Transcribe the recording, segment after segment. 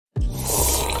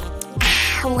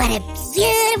What a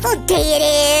beautiful day it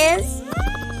is!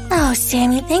 Oh,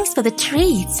 Sammy, thanks for the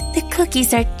treats. The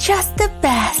cookies are just the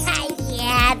best.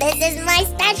 Yeah, this is my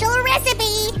special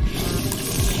recipe.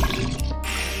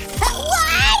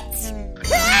 What?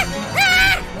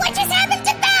 What just happened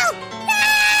to Belle? No!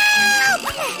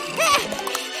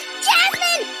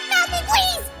 Jasmine, help me,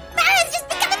 please! Belle has just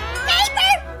become a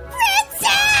paper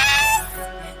princess!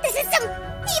 This is some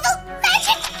evil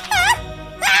magic!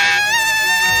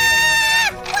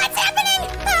 What's happening?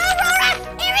 Aurora!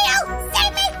 Ariel!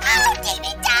 Save me! Oh,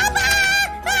 Teeny Taba!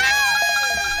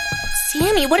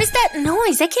 Sammy, what is that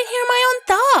noise? I can't hear my own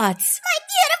thoughts. My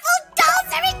beautiful dolls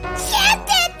are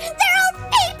enchanted! They're all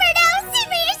paper now! See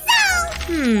for yourself!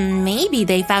 Maybe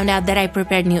they found out that I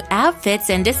prepared new outfits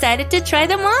and decided to try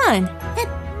them on. A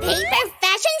paper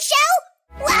fashion show?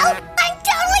 Well, I'm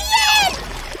totally in!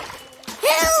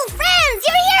 Oh, friends,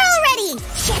 you're here already!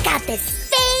 Check out this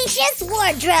spacious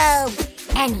wardrobe!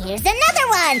 And here's another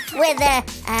one with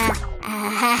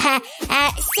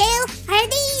so, are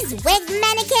these wig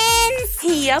mannequins?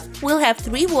 Yep, we'll have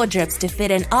 3 wardrobes to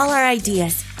fit in all our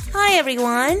ideas. Hi,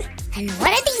 everyone. And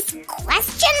what are these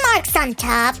question marks on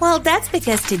top? Well, that's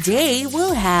because today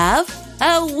we'll have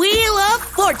a Wheel of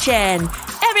Fortune.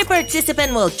 Every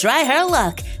participant will try her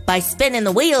luck. By spinning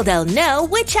the wheel, they'll know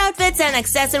which outfits and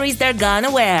accessories they're gonna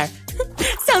wear.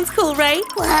 Sounds cool, right?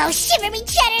 Whoa, shiver me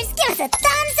cheddars, give us a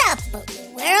thumbs up! But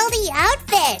where are all the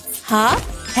outfits? Huh?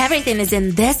 Everything is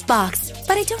in this box,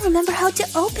 but I don't remember how to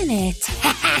open it.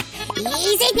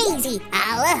 Easy peasy,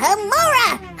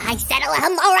 Alhamora! I said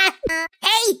Alhamora!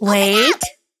 Hey, Wait.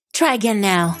 Try again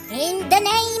now. In the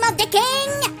name of the king,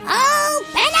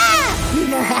 open up!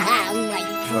 My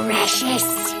precious.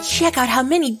 Check out how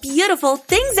many beautiful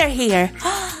things are here.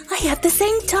 I have the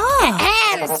same top.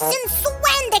 Since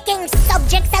when the king's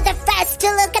subjects are the first to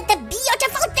look at the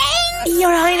beautiful things?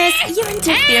 Your Highness, you're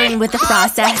interfering with the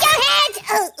process. With your head!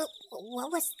 What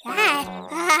was that?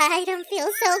 I don't feel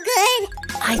so good.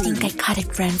 I think I caught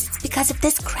it, friends. It's because of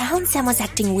this crown Sam was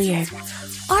acting weird.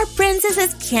 Our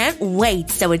princesses can't wait,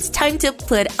 so it's time to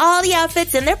put all the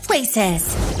outfits in their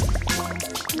places.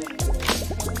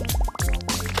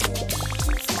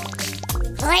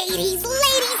 Ladies,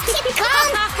 keep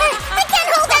calm! I can't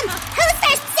hold them! Who's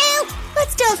first, Sue?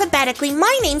 Let's do alphabetically.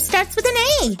 My name starts with an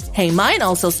A. Hey, mine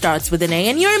also starts with an A,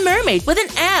 and you're a mermaid with an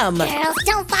M. Girls,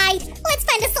 don't fight. Let's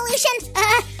find a solution.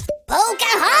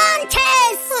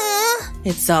 Pocahontas!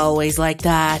 It's always like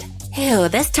that. Ew,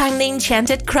 this time the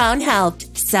enchanted crown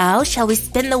helped. So, shall we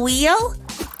spin the wheel?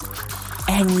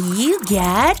 And you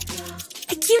get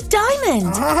a cute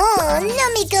diamond. Oh, no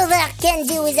makeover can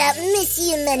do without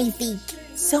Monsieur Magnifique.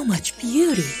 So much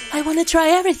beauty. I want to try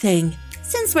everything.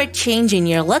 Since we're changing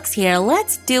your looks here,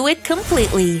 let's do it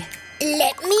completely.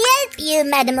 Let me help you,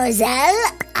 mademoiselle.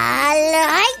 All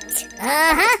right.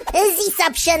 This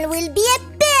option will be a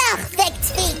perfect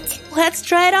fit. Let's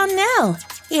try it on now.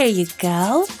 Here you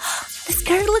go. The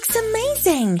skirt looks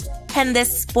amazing. And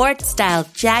this sports-style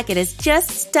jacket is just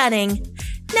stunning.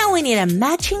 Now we need a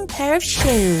matching pair of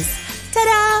shoes.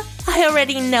 Ta-da! I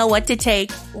already know what to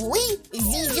take. Oui,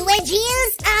 these wedge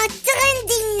heels are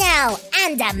trending now.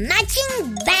 And a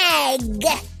matching bag.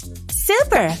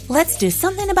 Super! Let's do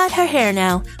something about her hair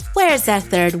now. Where's that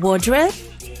third wardrobe?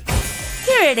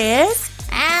 Here it is.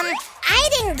 I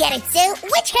didn't get it, Sue.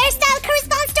 Which hairstyle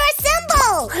corresponds to our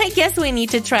symbol? I guess we need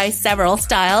to try several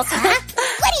styles. What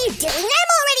are you doing? I'm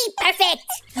already perfect.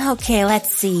 Okay,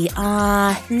 let's see.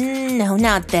 No,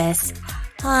 not this.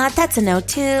 That's a no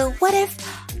too. What if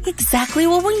exactly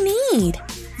what we need?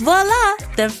 Voila!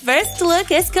 The first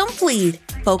look is complete.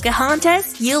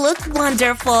 Pocahontas, you look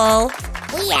wonderful.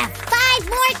 We have 5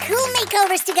 more cool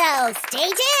makeovers to go. Stay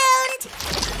tuned.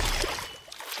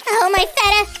 Oh, my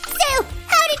feta. Sue,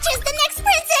 how to choose the next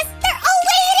princess? They're all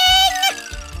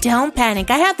waiting. Don't panic.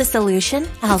 I have the solution.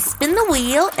 I'll spin the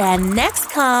wheel, and next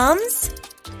comes...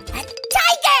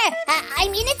 Tiger!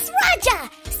 It's Raja.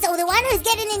 So the one who's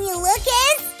getting a new look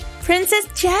is... Princess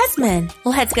Jasmine.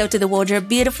 Let's go to the wardrobe,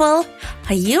 beautiful.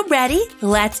 Are you ready?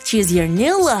 Let's choose your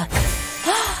new look.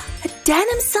 A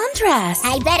denim sundress.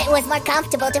 I bet it was more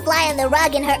comfortable to fly on the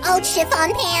rug in her old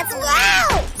chiffon pants.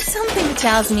 Wow! Something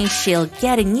tells me she'll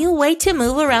get a new way to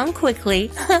move around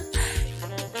quickly.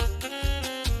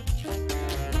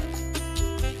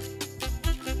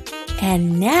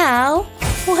 And now...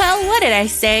 Well, what did I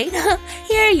say?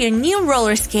 Here are your new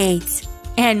roller skates.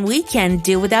 And we can't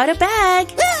do without a bag.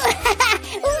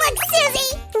 Look,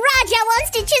 Susie! Raja wants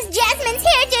to choose Jasmine's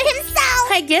hairdo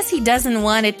himself. I guess he doesn't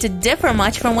want it to differ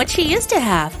much from what she used to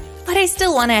have. But I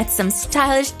still want to add some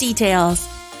stylish details.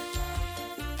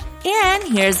 And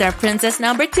here's our princess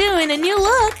number 2 in a new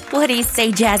look. What do you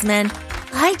say, Jasmine?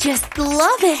 I just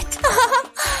love it.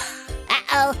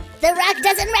 Uh-oh, the rock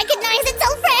doesn't recognize its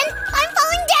old friend. I'm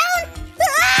falling down.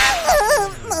 Ah!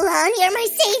 Mulan, you're my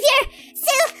savior.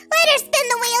 Sue, let her spin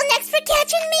the wheel next for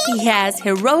catching me. Yes,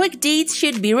 heroic deeds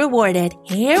should be rewarded.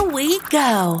 Here we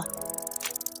go.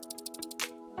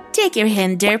 Take your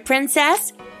hint, dear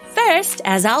princess. First,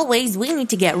 as always, we need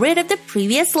to get rid of the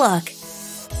previous look.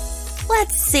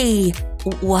 Let's see.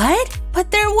 What?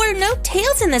 But there were no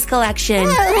tails in this collection.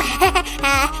 Ariel,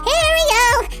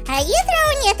 are you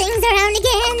throwing your things around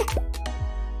again?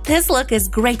 This look is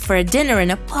great for a dinner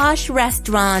in a posh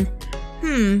restaurant.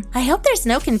 I hope there's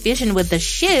no confusion with the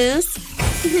shoes.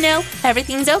 No,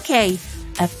 everything's okay.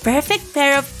 A perfect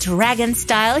pair of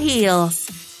dragon-style heels.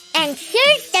 And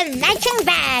here's the matching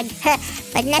bag.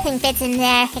 But nothing fits in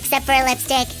there except for a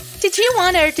lipstick. Did you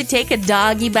want her to take a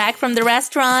doggy bag from the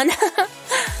restaurant?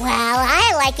 Well,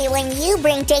 I like it when you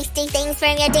bring tasty things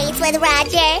from your dates with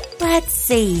Roger. Let's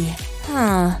see.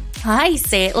 I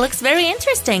say it looks very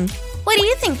interesting. What do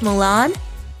you think, Mulan?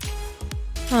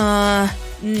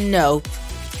 Nope.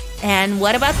 And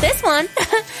what about this one?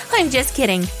 I'm just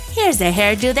kidding. Here's a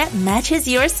hairdo that matches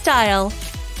your style.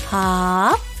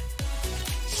 Hop.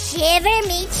 Shiver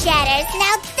me chatters.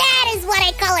 Now that is what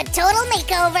I call a total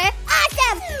makeover.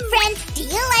 Awesome! Friends, do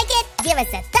you like it? Give us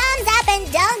a thumbs up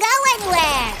and don't go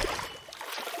anywhere.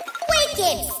 We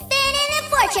keep spinning the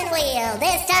fortune wheel.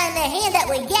 This time the hand that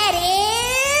we get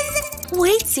is...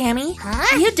 Wait, Sammy.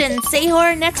 Huh? You didn't say who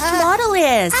our next model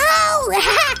is. Oh!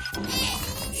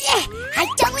 I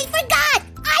totally forgot!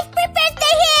 I prepared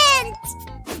the hint!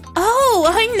 Oh,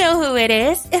 I know who it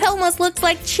is. It almost looks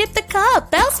like Chip the Cub,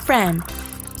 Belle's friend.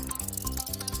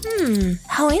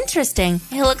 How interesting.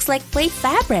 It looks like plate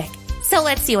fabric. So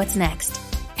let's see what's next.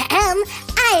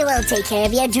 I will take care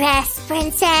of your dress,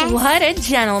 princess. What a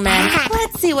gentleman.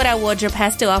 Let's see what our wardrobe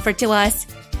has to offer to us.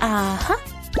 Uh-oh.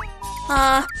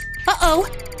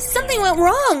 Something went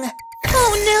wrong.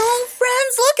 Oh no,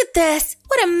 friends, look at this.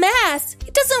 What a mess.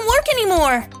 It doesn't work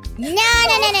anymore. No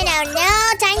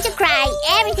time to cry.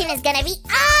 Everything is gonna be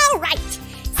all right.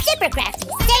 Super crafty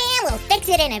Sam will fix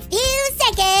it in a few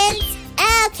seconds.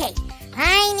 Okay,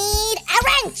 I need a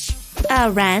wrench.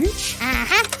 A wrench? A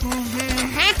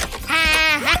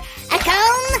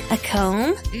comb. A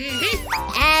comb?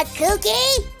 A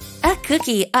cookie. A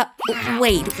cookie?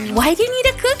 Wait, why do you need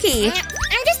a cookie?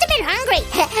 I'm just a bit hungry.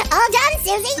 All done,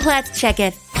 Susie? Let's check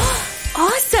it.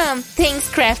 Awesome! Thanks,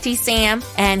 Crafty Sam.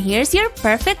 And here's your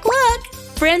perfect look.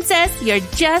 Princess, you're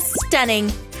just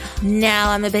stunning.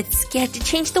 Now I'm a bit scared to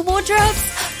change the wardrobes.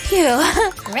 Phew.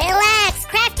 Relax,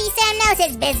 Crafty Sam knows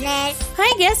his business.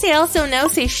 I guess he also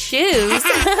knows his shoes.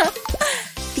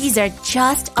 These are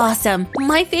just awesome.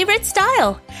 My favorite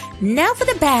style. Now for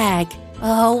the bag.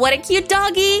 Oh, what a cute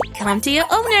doggy. Come to your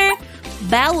owner.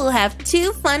 Belle will have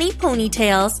 2 funny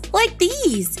ponytails like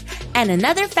these. And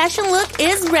another fashion look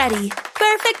is ready.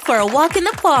 Perfect for a walk in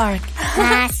the park.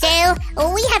 Sue,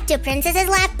 we have 2 princesses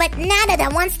left, but none of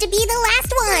them wants to be the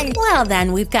last one. Well,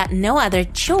 then we've got no other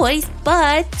choice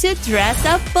but to dress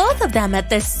up both of them at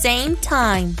the same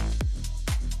time.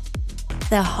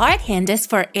 The heart hand is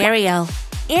for Ariel.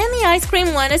 And the ice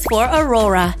cream one is for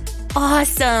Aurora.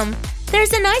 Awesome!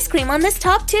 There's an ice cream on this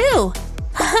top too.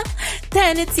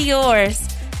 Then it's yours.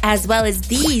 As well as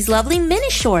these lovely mini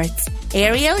shorts.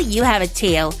 Ariel, you have a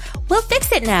tail. We'll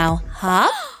fix it now. Huh?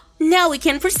 Now we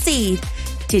can proceed.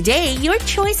 Today, your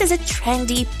choice is a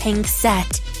trendy pink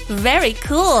set. Very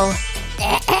cool.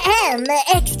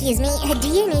 Excuse me, do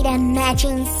you need a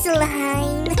matching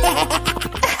slime?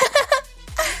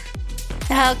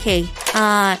 Okay,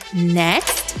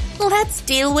 next, let's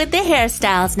deal with the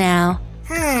hairstyles now.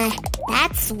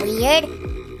 That's weird.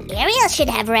 Ariel should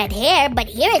have red hair, but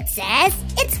here it says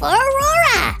it's for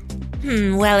Aurora.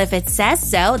 Well, if it says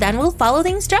so, then we'll follow the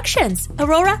instructions.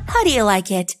 Aurora, how do you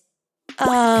like it?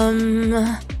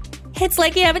 It's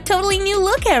like you have a totally new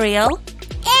look, Ariel.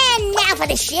 And now for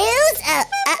the shoes.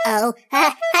 Uh-oh.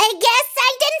 I guess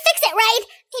I didn't fix it right.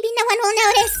 Maybe no one will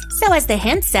notice. So as the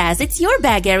hint says, it's your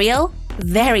bag, Ariel.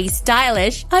 Very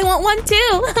stylish. I want one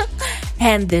too.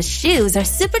 And the shoes are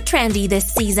super trendy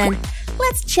this season.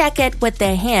 Let's check it with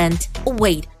the hint.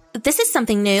 Wait, this is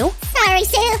something new? Sorry,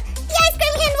 Sue. The ice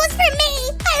cream hint was for me.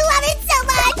 I love it so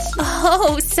much.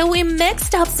 Oh, so we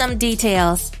mixed up some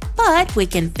details. But we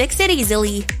can fix it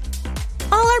easily.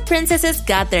 All our princesses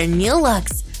got their new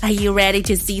looks. Are you ready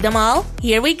to see them all?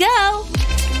 Here we go!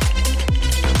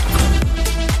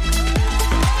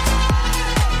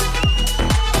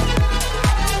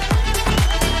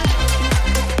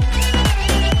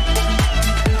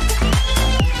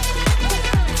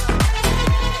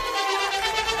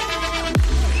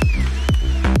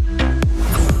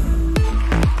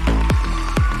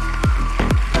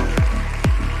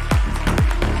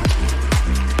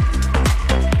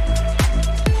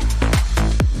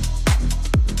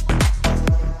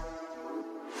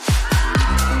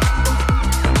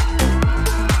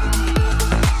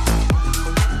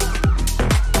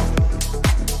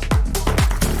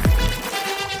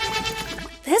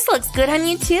 good on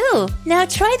you too. Now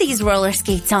try these roller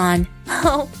skates on.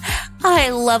 Oh, I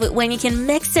love it when you can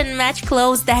mix and match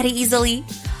clothes that easily.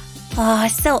 Oh,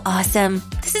 so awesome.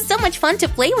 This is so much fun to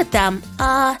play with them.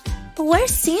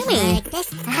 Where's Sammy? Like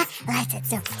this. Let's put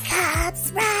some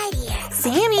cups right here.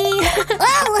 Sammy!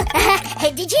 Whoa!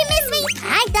 Did you miss me?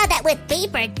 I thought that with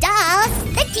paper dolls,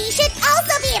 the tea should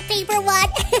also be a paper one.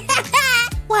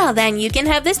 Well, then you can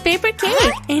have this paper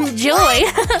cake. Enjoy!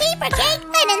 Paper cake?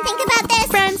 I didn't think about this.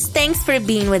 Friends, thanks for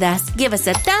being with us. Give us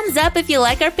a thumbs up if you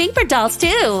like our paper dolls too.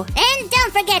 And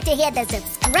don't forget to hit the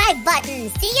subscribe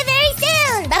button. See you very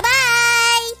soon.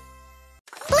 Bye-bye!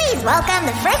 Please welcome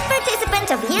the first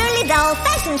participant of Yearly Doll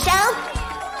Fashion Show.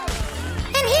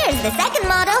 And here's the second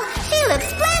model. She looks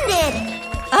splendid.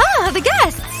 Ah, the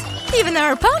guests! Even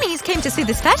our ponies came to see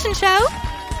this fashion show.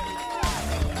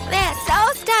 They're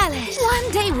so stylish.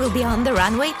 One day we'll be on the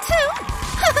runway too.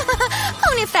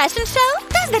 Pony fashion show?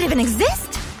 Does that even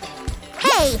exist?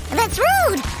 Hey, that's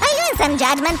rude. Are you in some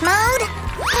judgment mode?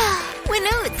 We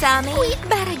knew it, Tommy. We'd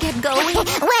better get going.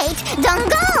 Wait, don't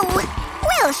go.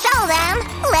 We'll show them.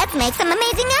 Let's make some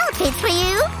amazing outfits for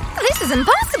you. This is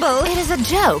impossible. It is a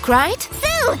joke, right?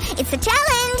 Sue, it's a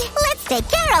challenge. Let's take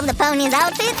care of the ponies'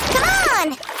 outfits. Come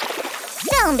on.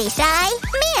 Don't be shy.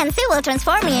 Me and Sue will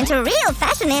transform you into real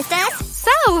fashionistas.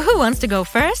 So, who wants to go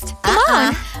first? Come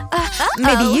on.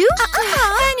 Maybe you?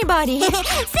 Anybody.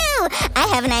 Sue, I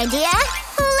have an idea.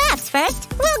 Who laughs first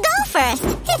will go first.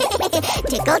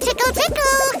 Tickle, tickle,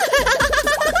 tickle.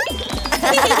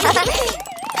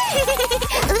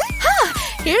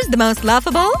 Here's the most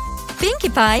laughable. Pinkie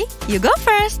Pie, you go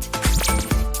first.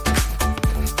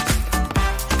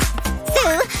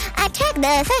 Sue, I checked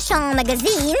the fashion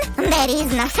magazine. There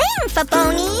is nothing for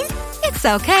ponies. It's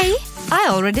okay. I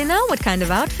already know what kind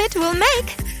of outfit we'll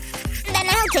make. Then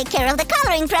I'll take care of the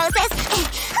coloring process.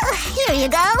 Here you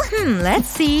go. Let's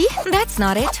see. That's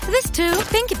not it. This too.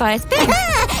 Pinkie Pie's pink.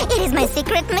 It is my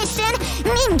secret mission.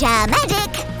 Ninja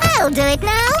magic. I'll do it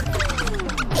now.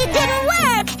 It didn't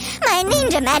work. My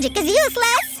ninja magic is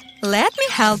useless. Let me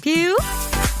help you.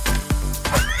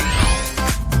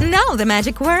 Now the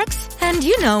magic works. And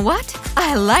you know what?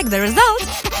 I like the result.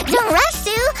 Don't rush,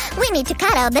 Sue. We need to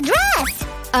cut out the dress.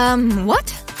 What?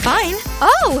 Fine.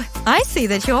 Oh, I see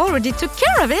that you already took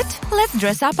care of it. Let's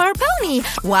dress up our pony.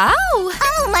 Wow!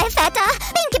 Oh, my feta.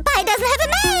 Pinkie Pie doesn't have a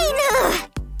mane.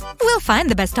 We'll find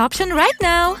the best option right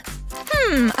now.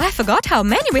 I forgot how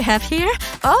many we have here.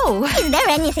 Oh. Is there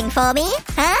anything for me?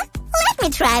 Huh? Let me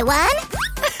try one.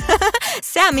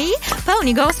 Sammy,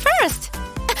 pony goes first.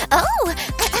 Oh.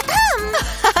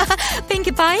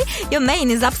 Pinkie Pie, your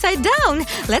mane is upside down.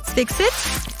 Let's fix it.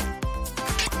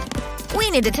 We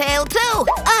need a tail too.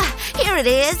 Here it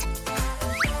is.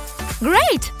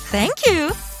 Great. Thank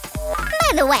you.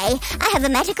 By the way, I have a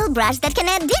magical brush that can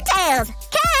add details.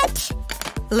 Catch!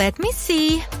 Let me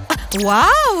see.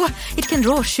 Wow! It can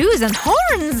draw shoes and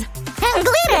horns. And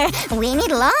glitter. We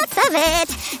need lots of it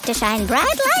to shine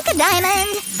bright like a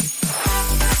diamond.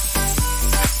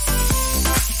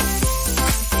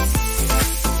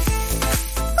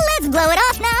 Let's blow it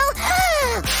off now.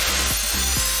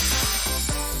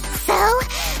 So,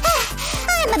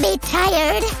 I'm a bit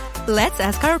tired. Let's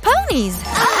ask our ponies.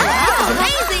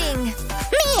 Amazing!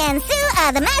 Me and Sue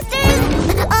are the masters.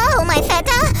 Oh, my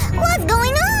feta. What's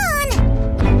going on?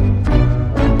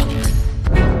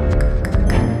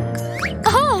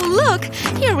 Oh, look!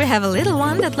 Here we have a little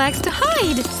one that likes to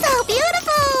hide. So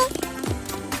beautiful!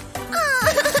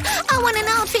 I want an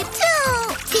outfit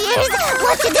too! Tears,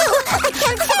 what to do? I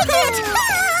can't take it!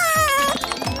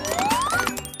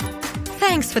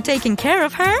 Thanks for taking care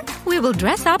of her. We will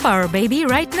dress up our baby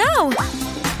right now.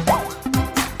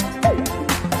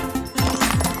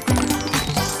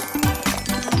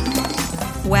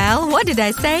 Well, what did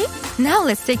I say? Now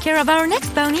let's take care of our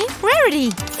next pony,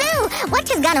 Rarity. Sue, what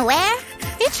she's gonna wear?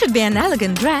 It should be an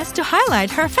elegant dress to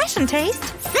highlight her fashion taste.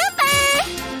 Super!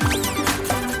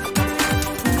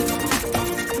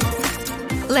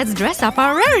 Let's dress up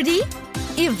our Rarity.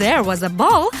 If there was a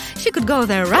ball, she could go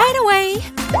there right away.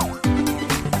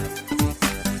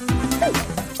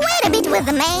 Wait a bit with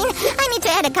the mane. I need to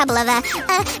add a couple of,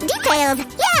 details.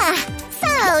 Yeah! So,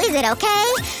 is it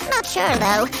okay? Not sure,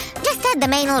 though. Just add the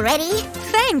mane already.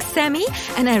 Thanks, Sammy.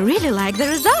 And I really like the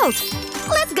result.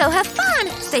 Let's go have fun.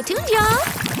 Stay tuned, y'all.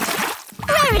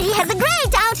 Rarity has a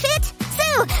great outfit.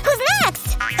 Sue, who's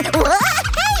next?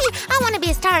 Hey, I want to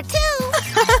be a star, too.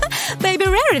 Baby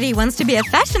Rarity wants to be a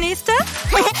fashionista.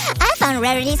 I found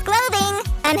Rarity's clothing.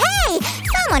 And hey,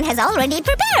 someone has already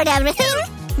prepared everything.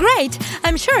 Great.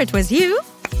 I'm sure it was you.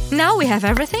 Now we have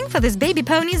everything for this baby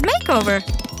pony's makeover.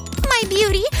 My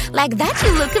beauty, like that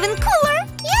you look even cooler.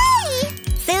 Yay!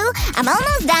 I'm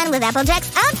almost done with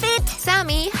Applejack's outfit.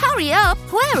 Sammy, hurry up.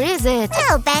 Where is it?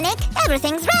 No panic.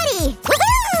 Everything's ready.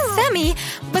 Woohoo! Sammy,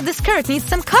 but the skirt needs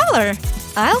some color.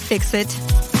 I'll fix it.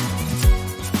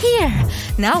 Here,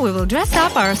 now we will dress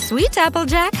up our sweet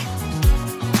Applejack.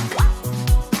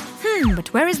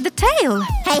 But where is the tail?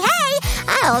 Hey,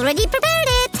 I already prepared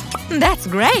it. That's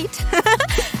great.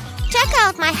 Check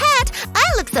out my hat. I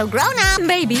look so grown up.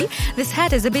 Baby, this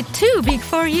hat is a bit too big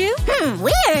for you.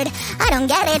 Weird. I don't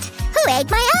get it. Who ate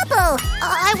my apple?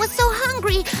 I was so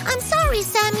hungry. I'm sorry,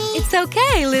 Sammy. It's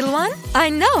okay, little one. I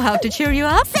know how to cheer you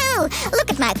up. So,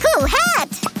 look at my cool hat.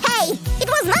 Hey, it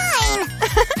was mine.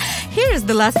 Here's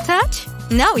the last touch.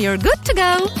 Now you're good to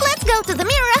go. Let's go to the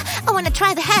mirror. I want to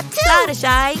try the hat too.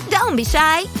 Fluttershy, don't be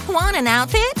shy. Want an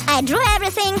outfit? I drew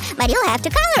everything, but you'll have to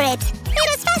color it. It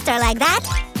is faster like that.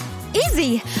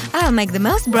 Easy. I'll make the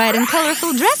most bright and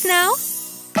colorful dress now.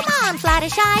 Come on,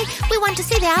 Fluttershy. We want to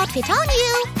see the outfit on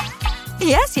you.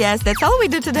 Yes, that's all we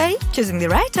do today. Choosing the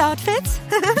right outfits.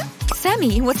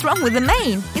 Sammy, what's wrong with the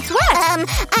mane? It's wet.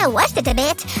 I washed it a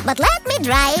bit, but let me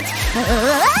dry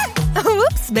it.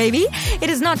 Whoops, baby. It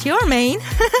is not your mane.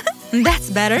 That's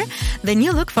better. The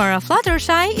new look for a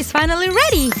Fluttershy is finally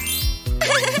ready.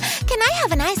 Can I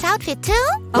have a nice outfit too?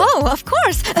 Oh, of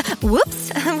course.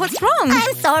 Whoops, what's wrong?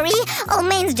 I'm sorry. All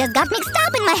manes just got mixed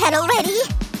up in my head already.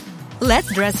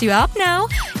 Let's dress you up now.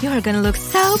 You're gonna look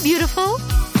so beautiful.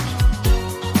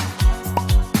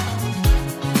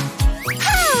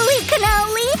 Holy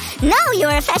cannoli! Now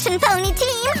you're a fashion pony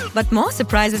team. But more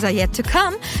surprises are yet to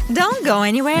come. Don't go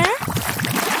anywhere.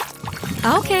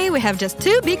 Okay, we have just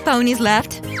 2 big ponies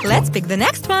left. Let's pick the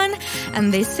next one.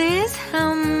 And this is,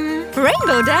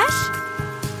 Rainbow Dash.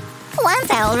 Once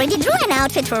I already drew an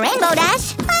outfit for Rainbow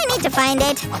Dash. I need to find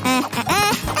it.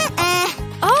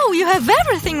 Oh, you have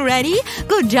everything ready.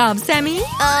 Good job, Sammy.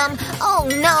 Oh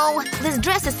no. This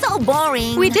dress is so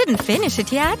boring. We didn't finish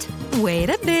it yet. Wait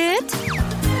a bit.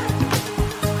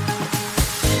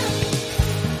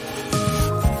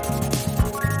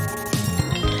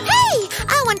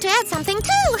 I want to add something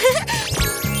too.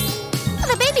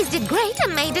 The babies did great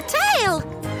and made a tail.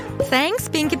 Thanks,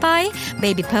 Pinkie Pie.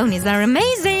 Baby ponies are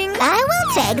amazing. I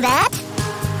will take that.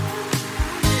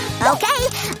 Okay,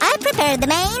 I prepared the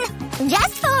mane.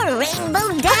 Just for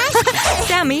Rainbow Dash.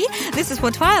 Sammy, this is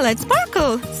for Twilight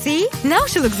Sparkle. See? Now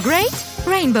she looks great.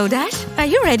 Rainbow Dash, are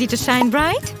you ready to shine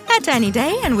bright? At any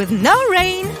day and with no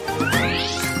rain.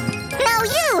 Now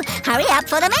you! Hurry up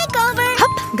for the makeover.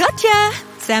 Hup, gotcha.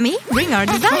 Sammy, bring our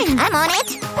design. I'm on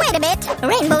it. Wait a bit.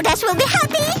 Rainbow Dash will be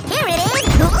happy. Here it is.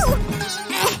 Ooh.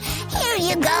 Here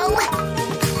you go.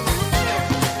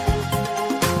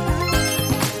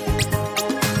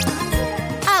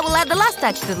 I will add the last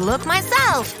touch to the look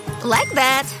myself. Like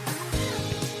that.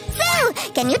 So,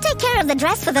 can you take care of the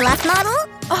dress for the last model?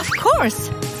 Of course.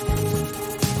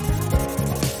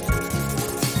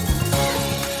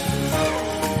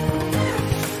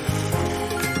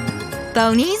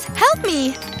 Ponies, help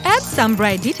me! Add some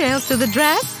bright details to the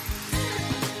dress.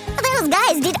 Those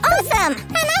guys did awesome!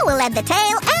 And I will add the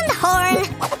tail and the horn.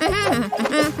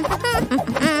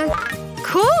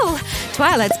 Cool!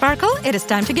 Twilight Sparkle, it is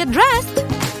time to get dressed.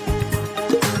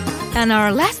 And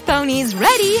our last pony is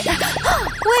ready.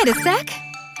 Wait a sec.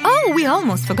 Oh, we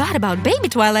almost forgot about baby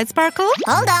Twilight Sparkle.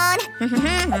 Hold on.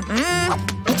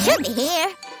 It should be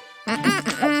here.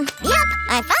 Yep,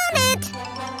 I found it.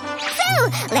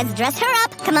 So, let's dress her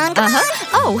up. Come on, come on.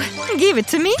 Oh, give it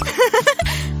to me.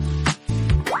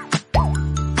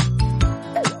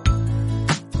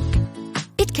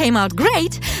 It came out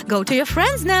great. Go to your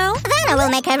friends now. Then I will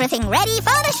make everything ready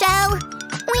for the show.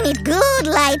 We need good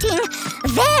lighting.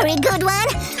 Very good one.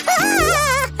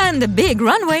 Ah! And a big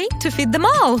runway to fit them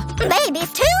all.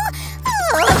 Babies too?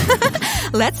 Oh.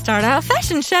 Let's start our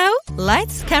fashion show.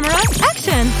 Lights, camera,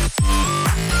 action.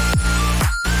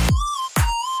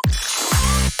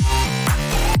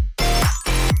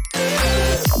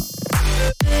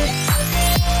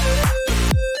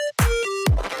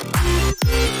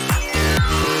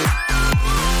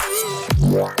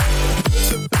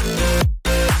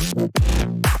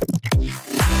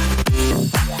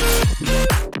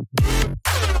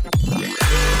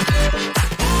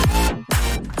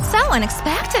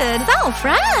 Unexpected. So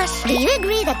fresh. Do you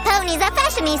agree that ponies are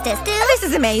fashionistas too? This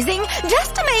is amazing.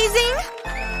 Just amazing.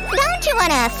 Don't you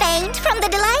want to faint from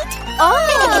the delight? Oh.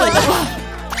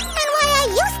 And why are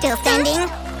you still standing?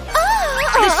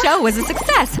 The show was a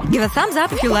success. Give a thumbs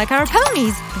up if you like our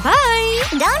ponies. Bye.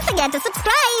 Don't forget to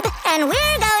subscribe. And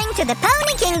we're going to the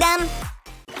Pony Kingdom.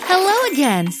 Hello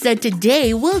again. So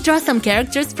today we'll draw some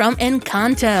characters from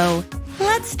Encanto.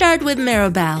 Let's start with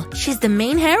Mirabelle. She's the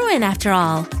main heroine after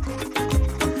all.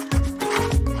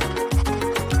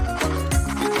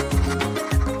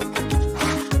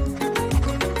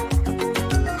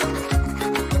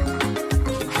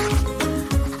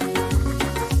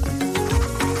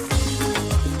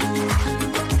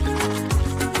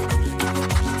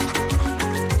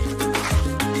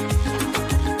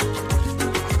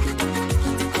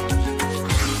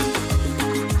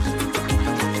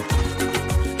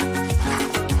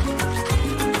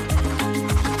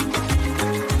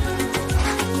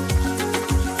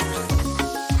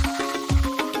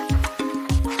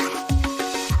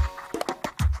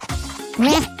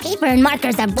 Paper and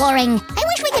markers are boring. I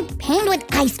wish we could paint with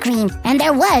ice cream. And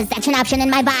there was such an option in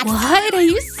my box. What? Are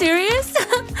you serious?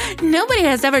 Nobody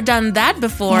has ever done that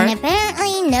before. And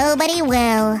apparently nobody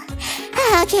will.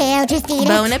 Okay, I'll just eat it.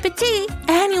 Bon appetit.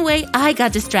 Anyway, I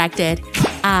got distracted.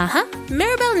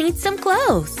 Mirabelle needs some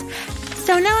clothes.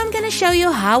 So now I'm gonna show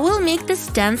you how we'll make the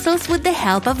stencils with the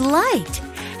help of light.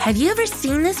 Have you ever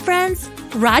seen this, friends?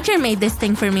 Roger made this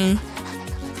thing for me.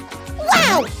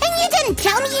 Wow! And you didn't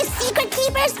tell me, you secret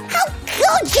keepers? How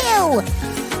could you?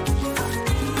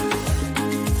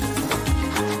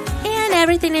 And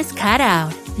everything is cut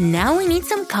out. Now we need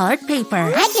some colored paper.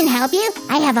 I can help you.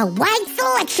 I have a wide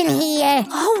selection here.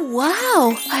 Oh,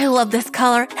 wow! I love this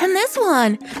color and this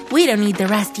one. We don't need the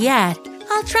rest yet.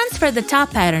 I'll transfer the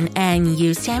top pattern. And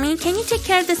you, Sammy, can you take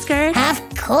care of the skirt? Of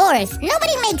course.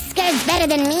 Nobody makes skirts better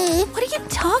than me. What are you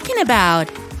talking about?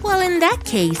 Well, in that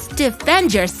case,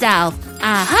 defend yourself.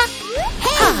 Hey!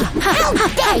 How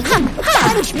dare you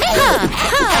punch me?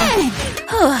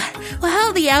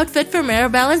 Well, the outfit for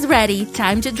Mirabelle is ready.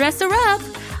 Time to dress her up.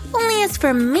 Only as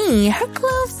for me, her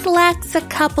clothes lacks a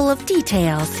couple of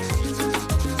details.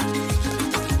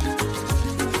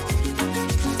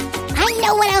 I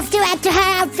know what else to add to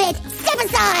her outfit. Step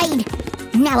aside.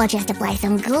 Now I'll just apply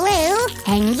some glue,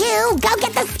 and you go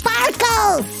get the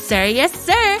sparkles. Sir, yes,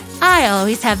 sir. I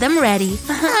always have them ready.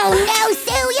 Oh no,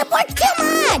 Sue, you poured too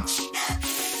much.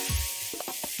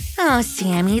 Oh,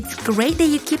 Sammy, it's great that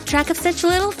you keep track of such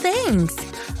little things.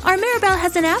 Our Mirabelle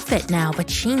has an outfit now, but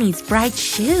she needs bright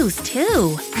shoes,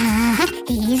 too.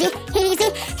 Easy.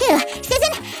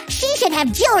 Susan, she should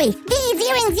have jewelry. These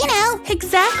earrings, you know.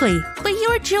 Exactly. But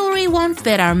your jewelry won't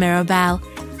fit our Mirabelle.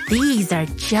 These are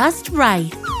just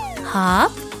right.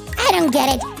 Hop? I don't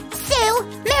get it. Sue,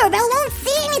 Mirabelle won't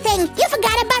see anything. You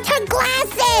forgot about her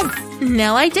glasses.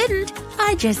 No, I didn't.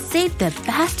 I just saved the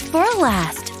best for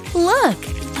last. Look.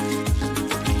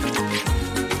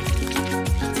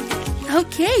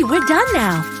 Okay, we're done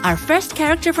now. Our first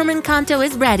character from Encanto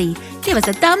is ready. Give us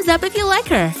a thumbs up if you like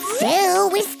her. Sue,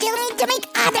 we still need to make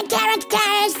other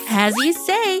characters. As you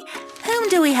say. Whom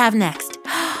do we have next?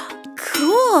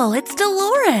 Cool, it's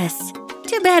Dolores.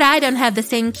 Too bad I don't have the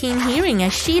same keen hearing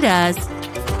as she does.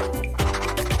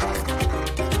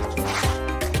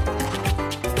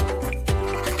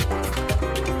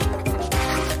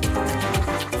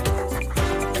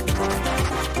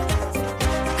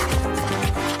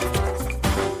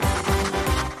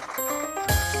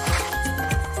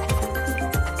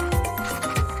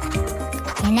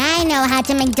 And I know how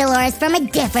to make Dolores from a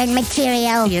different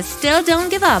material. You still don't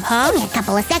give up, huh? Give me a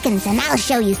couple of seconds and I'll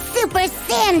show you Super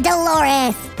Sand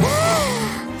Dolores.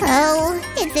 Oh,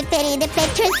 it's a pity the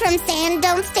pictures from sand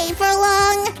don't stay for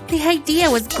long. The idea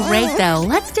was great, though.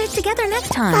 Let's do it together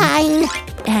next time. Fine.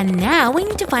 And now we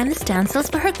need to find the stencils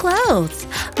for her clothes.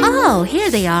 Oh, here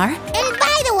they are. And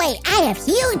by the way, I have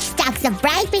huge stacks of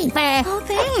bright paper. Oh,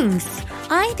 thanks.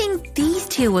 I think these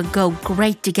two would go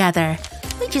great together.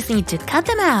 We just need to cut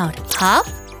them out. Hop,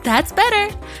 that's better.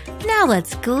 Now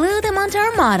let's glue them onto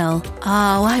our model.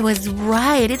 Oh, I was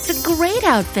right. It's a great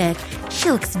outfit. She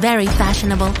looks very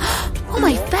fashionable. Oh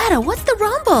my feta, what's the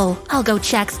rumble? I'll go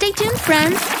check. Stay tuned,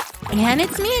 friends. And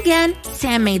it's me again.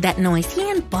 Sam made that noise. He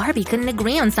and Barbie couldn't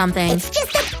agree on something. It's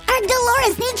just that our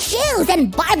Dolores needs shoes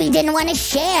and Barbie didn't want to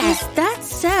share. Is that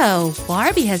so?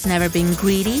 Barbie has never been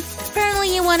greedy.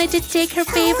 Apparently you wanted to take her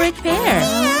favorite pair.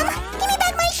 Give me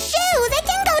back my shoes. I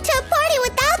can't go to a party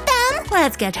without them.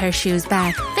 Let's get her shoes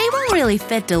back. They won't really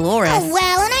fit Dolores. Oh,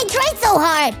 well, and I tried so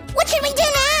hard. What should we do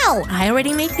now? I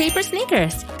already made paper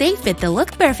sneakers. They fit the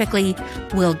look perfectly.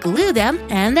 We'll glue them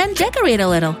and then decorate a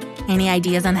little. Any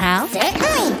ideas on how?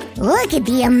 Certainly. Look at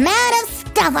the amount of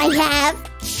stuff I have.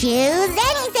 Choose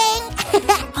anything.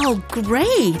 Oh,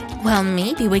 great. Well,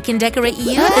 maybe we can decorate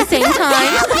you at the same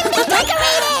time. Help me decorate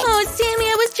it. Oh, Sammy,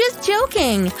 I was just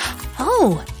joking.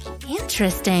 Oh,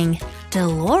 interesting.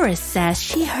 Dolores says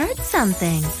she heard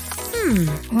something.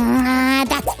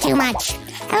 That's too much.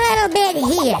 A little bit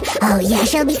here. Oh, yeah,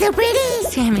 she'll be so pretty.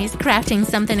 Sammy's crafting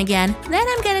something again. Then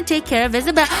I'm gonna take care of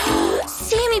Isabel.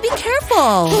 Sammy, be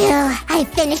careful. Ew, I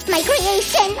finished my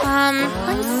creation.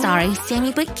 I'm sorry,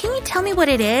 Sammy, but can you tell me what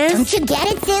it is? Don't you get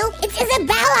it, Sue? It's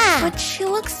Isabella. But she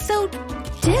looks so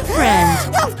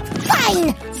different. Well,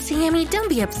 fine. Sammy, don't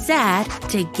be upset.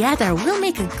 Together, we'll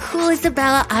make a cool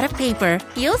Isabella out of paper.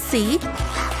 You'll see.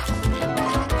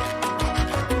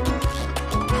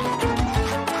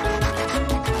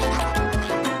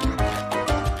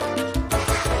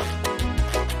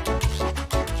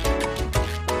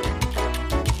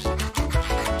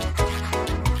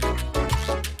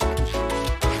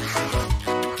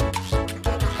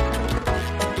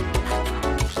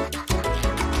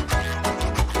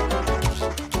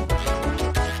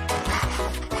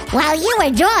 While you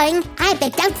were drawing, I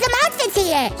picked out some outfits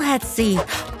here. Let's see.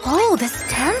 Oh, the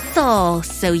stencil.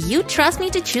 So you trust me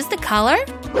to choose the color?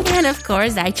 And of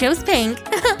course, I chose pink.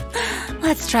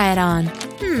 Let's try it on.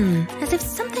 As if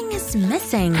something is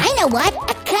missing. I know what,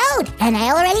 a code, and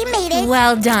I already made it.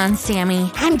 Well done,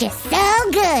 Sammy. I'm just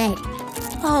so good.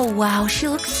 Oh wow, she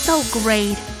looks so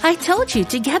great. I told you,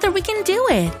 together we can do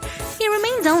it. It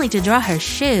remains only to draw her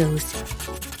shoes.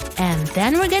 And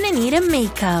then we're gonna need a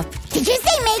makeup. Did you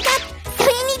say makeup? So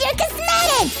you need your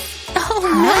cosmetics. Oh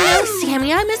no,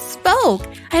 Sammy, I misspoke.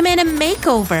 I meant a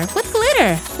makeover with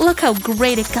glitter. Look how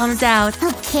great it comes out.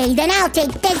 Okay, then I'll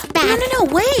take this back. No,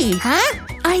 wait. Huh?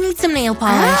 I need some nail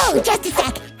polish. Oh, just a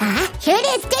sec. Here it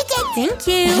is, take it. Thank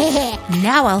you.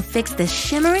 Now I'll fix the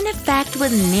shimmering effect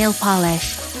with nail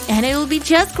polish. And it will be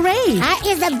just great.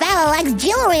 Isabella likes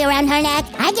jewelry around her neck.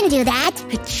 I can do that.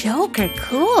 A choker,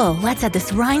 cool. Let's add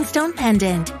this rhinestone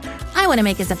pendant. I want to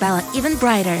make Isabella even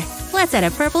brighter. Let's add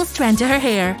a purple strand to her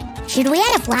hair. Should we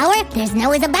add a flower? There's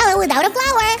no Isabella without a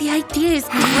flower. The idea is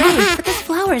great, but this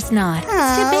flower is not.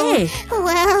 It's too big.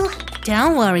 Well,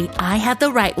 don't worry, I have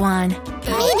the right one.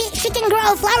 maybe she can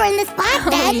grow a flower in this pot Oh,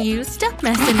 then. you stop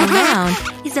messing around.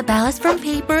 Isabella's from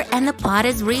paper and the pot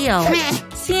is real.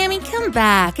 Sammy, come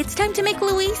back. It's time to make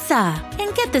Luisa.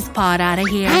 And get this pot out of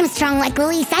here. I'm strong like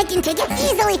Luis. I can take it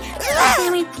easily.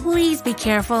 Sammy, please be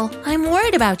careful. I'm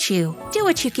worried about you. Do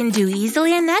what you can do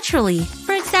easily and naturally.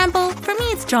 For example, for me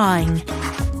it's drawing.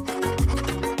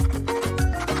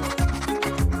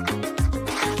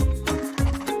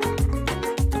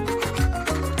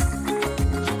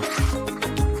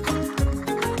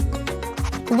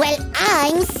 Well,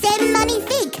 I'm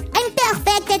magnifique. I'm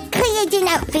perfect at creating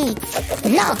outfits.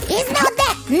 No, it's not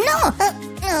that. No.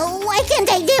 Why can't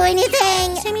I do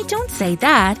anything? Sammy, don't say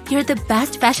that. You're the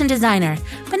best fashion designer.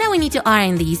 But now we need to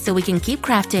iron these so we can keep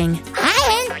crafting.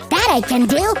 Iron? That I can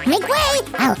do. Make way.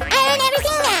 I'll iron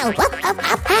everything now.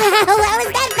 Well,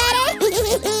 is that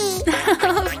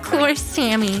better? Of course,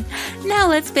 Sammy. Now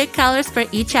let's pick colors for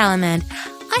each element.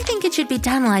 I think it should be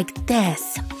done like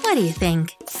this. What do you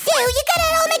think? Sue, you got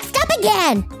it all mixed up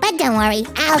again. But don't worry,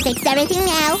 I'll fix everything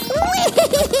now.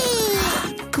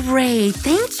 Great,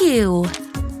 thank you.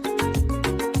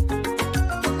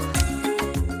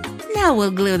 Now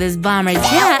we'll glue this bomber jet.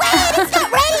 Wait, it's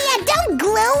not ready yet. Don't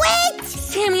glue it.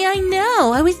 Sammy, I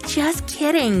know. I was just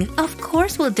kidding. Of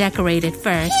course we'll decorate it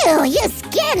first. Ew, you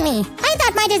scared me. I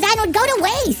thought my design would go to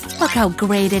waste. Look how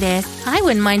great it is. I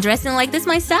wouldn't mind dressing like this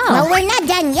myself. Well, we're not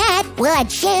done yet. We'll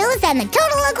add shoes and the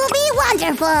total look will be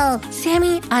wonderful.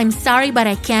 Sammy, I'm sorry, but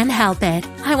I can't help it.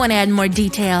 I want to add more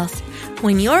details.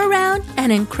 When you're around,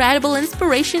 an incredible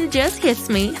inspiration just hits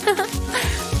me.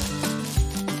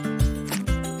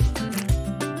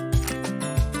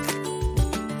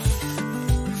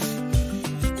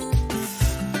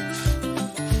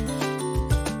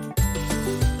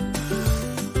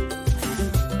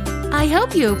 I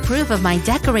hope you approve of my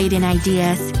decorating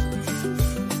ideas.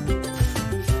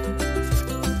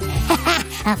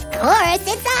 Of course,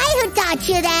 it's I who taught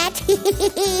you that.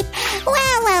 Well.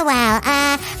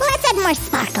 Let's add more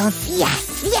sparkles. Yes,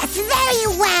 very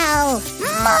well.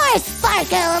 More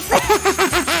sparkles.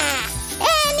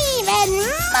 And even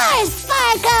more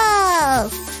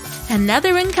sparkles.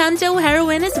 Another Encanto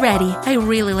heroine is ready. I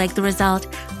really like the result.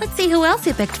 Let's see who else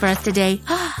you picked for us today.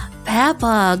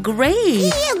 Peppa, great.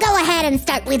 You go ahead and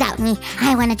start without me.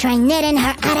 I want to try knitting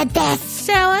her out of this.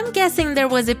 So I'm guessing there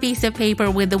was a piece of paper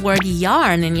with the word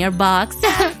yarn in your box. Sue,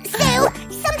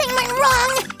 something went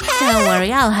wrong. Don't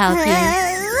worry, I'll help you.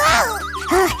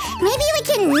 Maybe we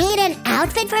can knit an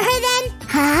outfit for her then?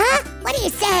 Huh? What do you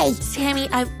say? Sammy,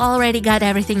 I've already got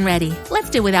everything ready. Let's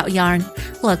do without yarn.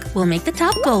 Look, we'll make the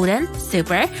top golden,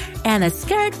 super, and the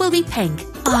skirt will be pink.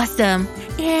 Awesome.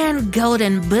 And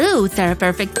golden boots are a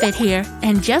perfect fit here.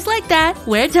 And just like that,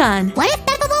 we're done. What if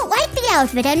Peppa won't like the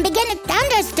outfit and begin a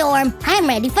thunderstorm? I'm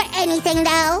ready for anything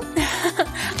though.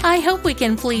 I hope we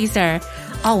can please her.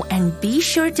 Oh, and be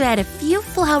sure to add a few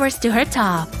flowers to her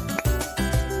top.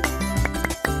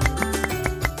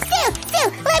 Sue,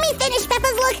 let me finish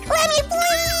Peppa's look. Let me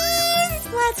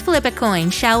please. Let's flip a coin,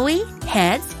 shall we?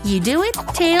 Heads, you do it.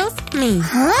 Tails, me.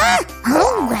 Huh?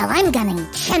 Oh, well, I'm gonna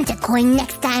enchant a coin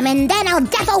next time and then I'll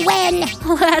defo win.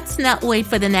 Let's not wait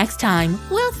for the next time.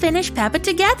 We'll finish Peppa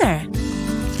together.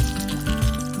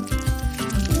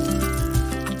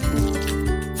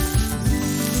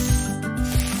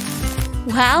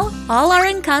 Well, all our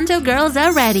Encanto girls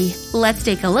are ready. Let's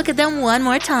take a look at them one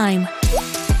more time.